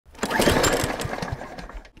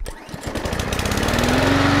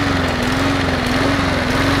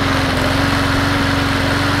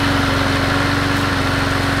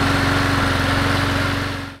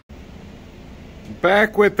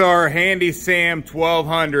Back with our Handy S.A.M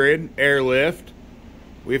 1200 airlift.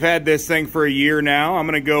 We've had this thing for a year now. I'm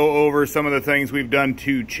going to go over some of the things we've done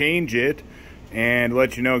to change it and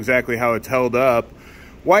let you know exactly how it's held up.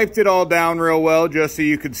 Wiped it all down real well just so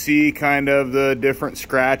you could see kind of the different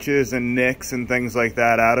scratches and nicks and things like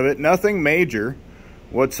that out of it. Nothing major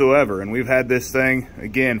whatsoever. And we've had this thing,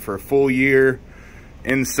 again, for a full year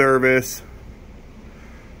in service.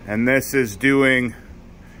 And this is doing,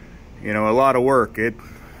 you know, a lot of work. It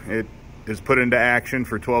is put into action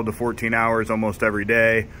for 12 to 14 hours almost every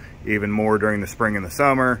day, even more during the spring and the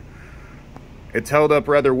summer. It's held up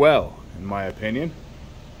rather well, in my opinion.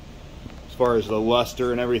 As far as the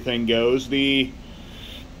luster and everything goes, the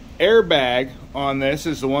airbag on this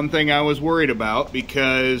is the one thing I was worried about,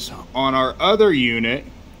 because on our other unit,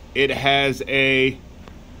 it has a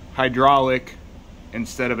hydraulic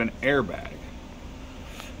instead of an airbag.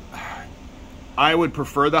 I would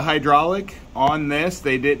prefer the hydraulic. On this,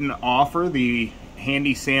 they didn't offer the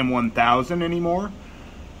Handy S.A.M 1000 anymore,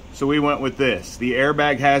 so we went with this. The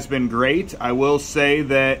airbag has been great. I will say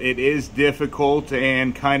that it is difficult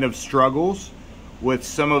and kind of struggles with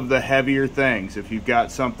some of the heavier things. If you've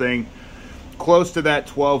got something close to that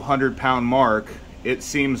 1,200 pound mark, it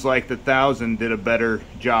seems like the 1000 did a better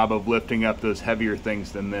job of lifting up those heavier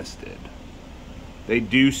things than this did. They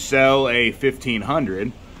do sell a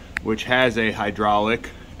 1500, which has a hydraulic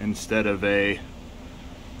instead of a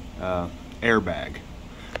airbag.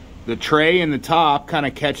 The tray in the top kind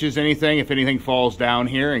of catches anything if anything falls down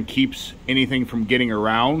here and keeps anything from getting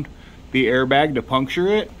around the airbag to puncture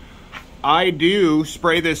it. I do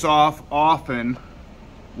spray this off often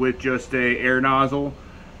with just a air nozzle.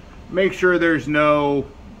 Make sure there's no,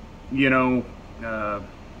 you know,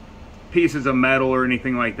 pieces of metal or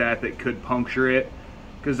anything like that that could puncture it,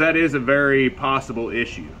 because that is a very possible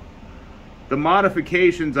issue. The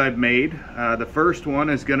modifications I've made, the first one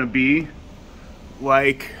is going to be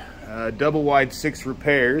like double wide 6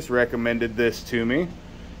 repairs recommended this to me,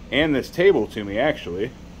 and this table to me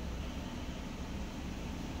actually.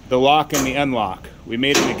 The lock and the unlock. We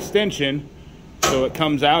made an extension so it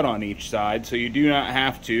comes out on each side, so you do not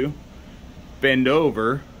have to bend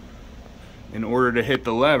over in order to hit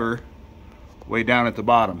the lever way down at the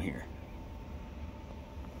bottom here.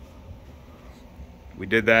 We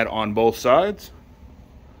did that on both sides.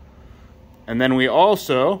 And then we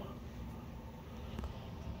also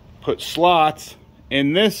put slots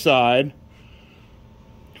in this side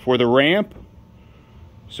for the ramp,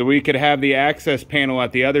 so we could have the access panel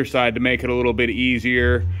at the other side to make it a little bit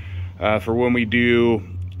easier for when we do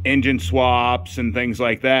engine swaps and things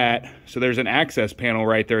like that. So there's an access panel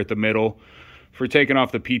right there at the middle for taking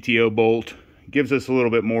off the PTO bolt. Gives us a little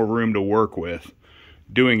bit more room to work with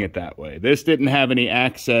doing it that way. This didn't have any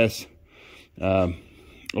access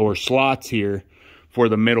or slots here for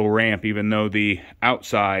the middle ramp, even though the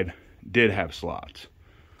outside did have slots.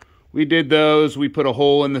 We did those. We put a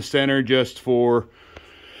hole in the center just for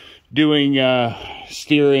doing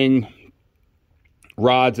steering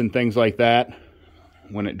rods and things like that.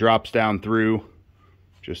 When it drops down through,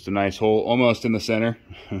 just a nice hole almost in the center.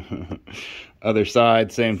 Other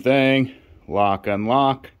side, same thing. Lock,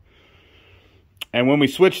 unlock. And when we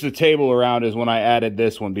switched the table around is when I added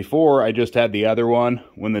this one. Before, I just had the other one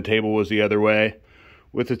when the table was the other way.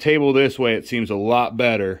 With the table this way, it seems a lot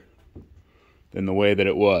better than the way that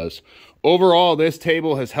it was. Overall, this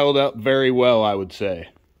table has held up very well, I would say.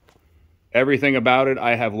 Everything about it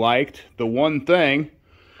I have liked. The one thing,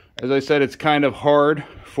 as I said, it's kind of hard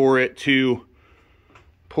for it to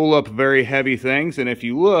pull up very heavy things. And if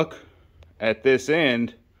you look at this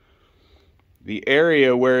end, the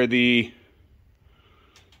area where the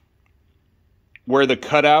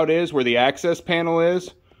cutout is, where the access panel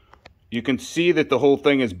is, you can see that the whole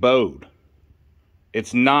thing is bowed.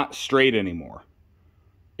 It's not straight anymore.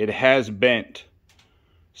 It has bent.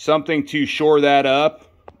 Something to shore that up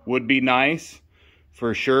would be nice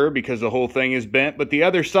for sure, because the whole thing is bent, but the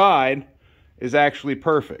other side is actually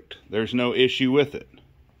perfect. There's no issue with it.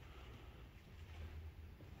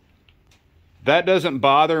 That doesn't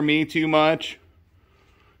bother me too much,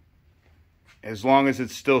 as long as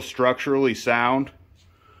it's still structurally sound.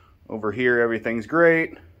 Over here, everything's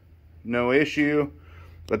great, no issue.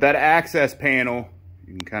 But that access panel,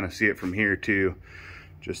 you can kind of see it from here too,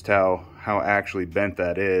 just how actually bent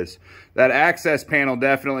that is. That access panel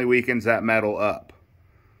definitely weakens that metal up.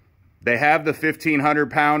 They have the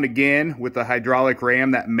 1,500 pound again with the hydraulic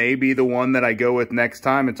ram. That may be the one that I go with next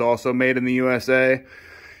time. It's also made in the USA.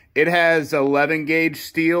 It has 11 gauge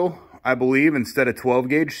steel, I believe, instead of 12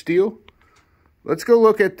 gauge steel. Let's go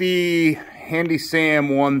look at the Handy S.A.M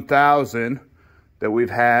 1000 that we've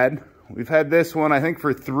had We've had this one, I think,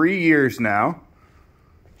 for 3 years now.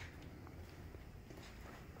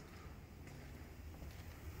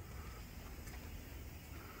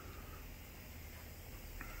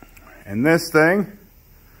 And this thing,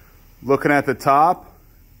 looking at the top,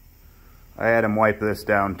 I had him wipe this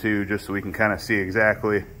down too, just so we can kind of see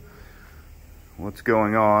exactly what's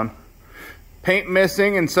going on. Paint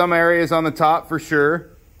missing in some areas on the top for sure.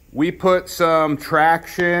 We put some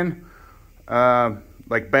traction,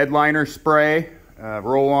 like bed liner spray,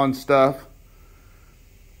 roll-on stuff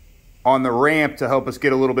on the ramp to help us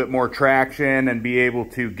get a little bit more traction and be able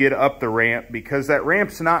to get up the ramp, because that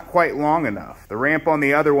ramp's not quite long enough. The ramp on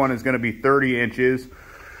the other one is going to be 30 inches,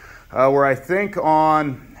 where I think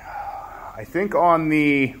on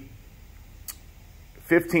the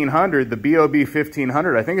 1500, the BOB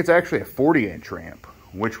 1500, I think it's actually a 40-inch ramp,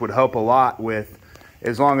 which would help a lot with,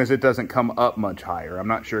 as long as it doesn't come up much higher. I'm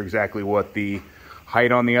not sure exactly what the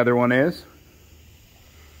height on the other one is.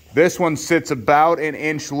 This one sits about an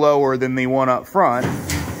inch lower than the one up front,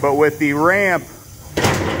 but with the ramp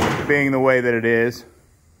being the way that it is,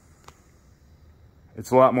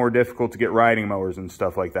 it's a lot more difficult to get riding mowers and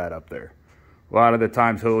stuff like that up there. A lot of the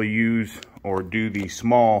times he'll use or do the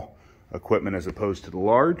small equipment as opposed to the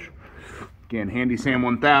large. Again, Handy S.A.M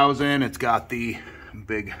 1000, it's got the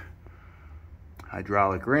big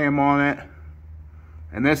hydraulic ram on it.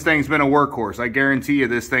 And this thing's been a workhorse. I guarantee you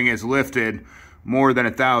this thing has lifted more than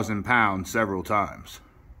 1,000 pounds several times.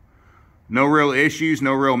 No real issues,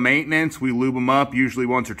 no real maintenance. We lube them up usually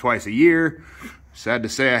once or twice a year. Sad to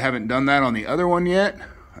say I haven't done that on the other one yet.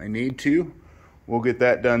 I need to. We'll get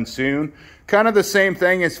that done soon. Kind of the same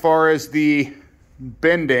thing as far as the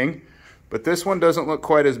bending, but this one doesn't look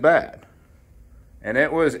quite as bad. And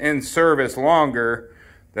it was in service longer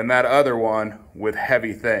than that other one with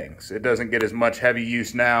heavy things. It doesn't get as much heavy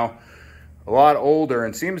use now. A lot older,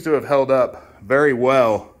 and seems to have held up very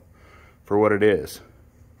well for what it is.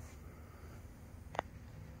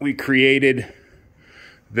 We created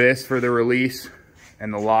this for the release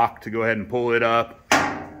and the lock to go ahead and pull it up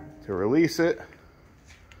to release it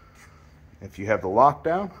if you have the lock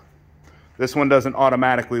down. This one doesn't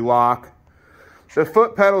automatically lock. The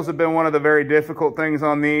foot pedals have been one of the very difficult things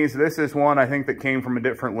on these. This is one I think that came from a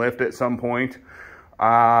different lift at some point.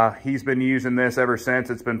 He's been using this ever since.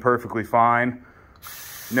 It's been perfectly fine.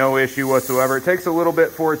 No issue whatsoever. It takes a little bit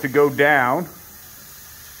for it to go down,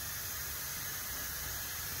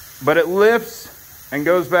 but it lifts and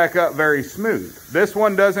goes back up very smooth. This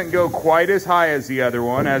one doesn't go quite as high as the other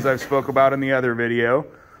one, as I've spoke about in the other video.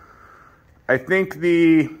 I think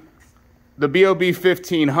the BOB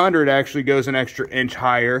 1500 actually goes an extra inch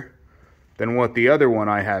higher than what the other one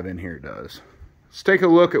I have in here does. Let's take a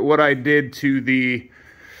look at what I did to the,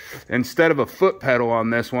 instead of a foot pedal on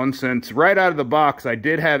this one, since right out of the box I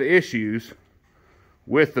did have issues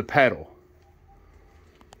with the pedal.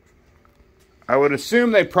 I would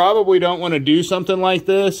assume they probably don't want to do something like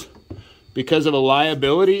this because of a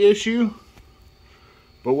liability issue.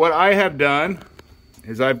 But what I have done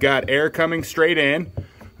is I've got air coming straight in.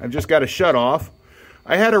 I've just got a shut off.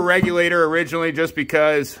 I had a regulator originally just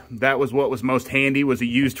because that was what was most handy, was a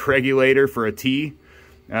used regulator for a T.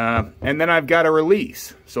 And then I've got a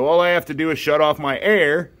release. So all I have to do is shut off my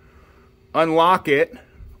air, unlock it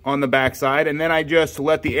on the backside, and then I just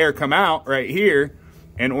let the air come out right here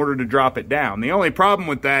in order to drop it down. The only problem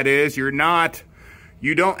with that is you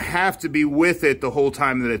don't have to be with it the whole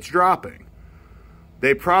time that it's dropping.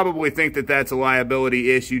 They probably think that that's a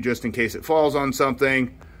liability issue just in case it falls on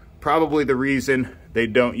something. Probably the reason they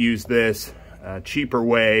don't use this cheaper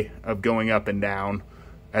way of going up and down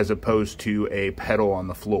as opposed to a pedal on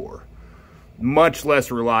the floor. Much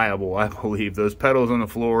less reliable, I believe. Those pedals on the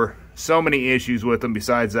floor, so many issues with them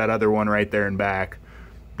besides that other one right there in back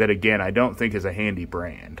that, again, I don't think is a Handy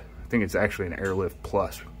brand. I think it's actually an Airlift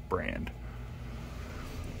Plus brand.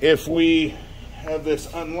 If we have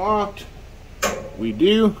this unlocked, we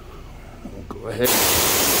do. We'll go ahead.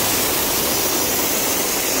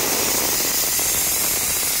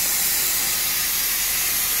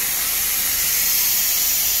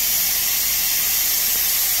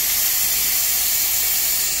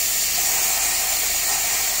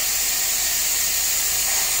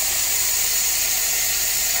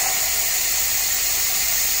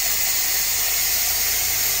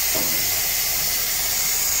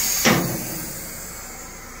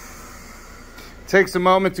 Takes a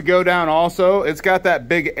moment to go down also. It's got that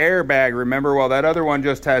big airbag, remember, while that other one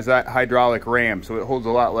just has that hydraulic ram, so it holds a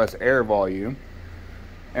lot less air volume.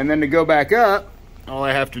 And then to go back up, all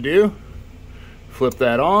I have to do, flip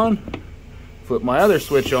that on, flip my other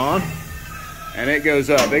switch on, and it goes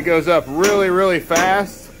up. It goes up really, really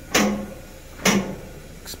fast.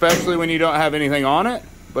 especially when you don't have anything on it,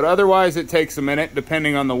 but otherwise it takes a minute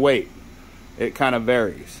depending on the weight. It kind of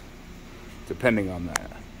varies depending on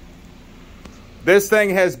that. This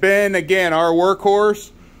thing has been, again, our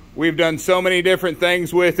workhorse. We've done so many different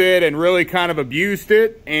things with it and really kind of abused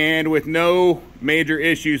it, and with no major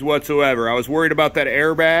issues whatsoever. I was worried about that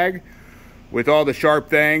airbag with all the sharp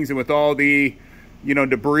things and with all the, you know,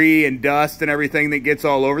 debris and dust and everything that gets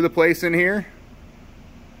all over the place in here.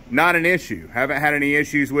 Not an issue. Haven't had any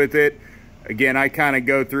issues with it. Again, I kind of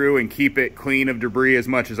go through and keep it clean of debris as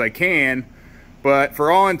much as I can, but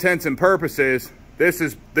for all intents and purposes, this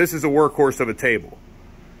is a workhorse of a table.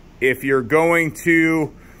 If you're going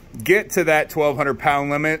to get to that 1,200 pound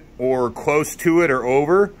limit or close to it or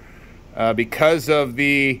over, because of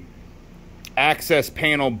the access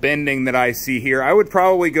panel bending that I see here, I would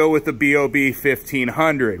probably go with the BOB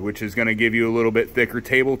 1500, which is going to give you a little bit thicker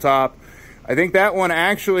tabletop. I think that one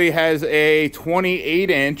actually has a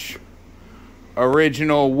 28-inch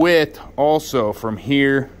original width also from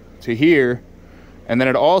here to here, and then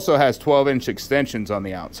it also has 12-inch extensions on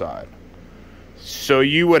the outside. So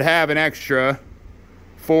you would have an extra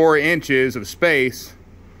 4 inches of space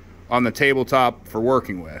on the tabletop for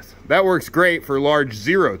working with. That works great for large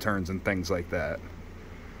zero turns and things like that.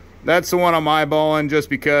 That's the one I'm eyeballing just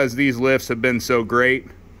because these lifts have been so great.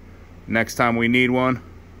 Next time we need one,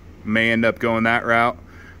 may end up going that route.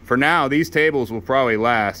 For now, these tables will probably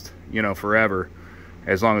last, you know, forever,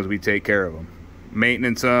 as long as we take care of them.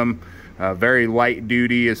 Maintenance them, very light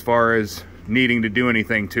duty as far as needing to do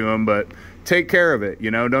anything to them, but take care of it,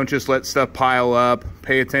 you know. Don't just let stuff pile up.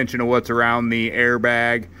 Pay attention to what's around the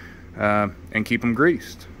airbag, and keep them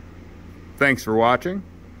greased. Thanks for watching.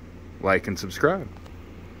 Like and subscribe.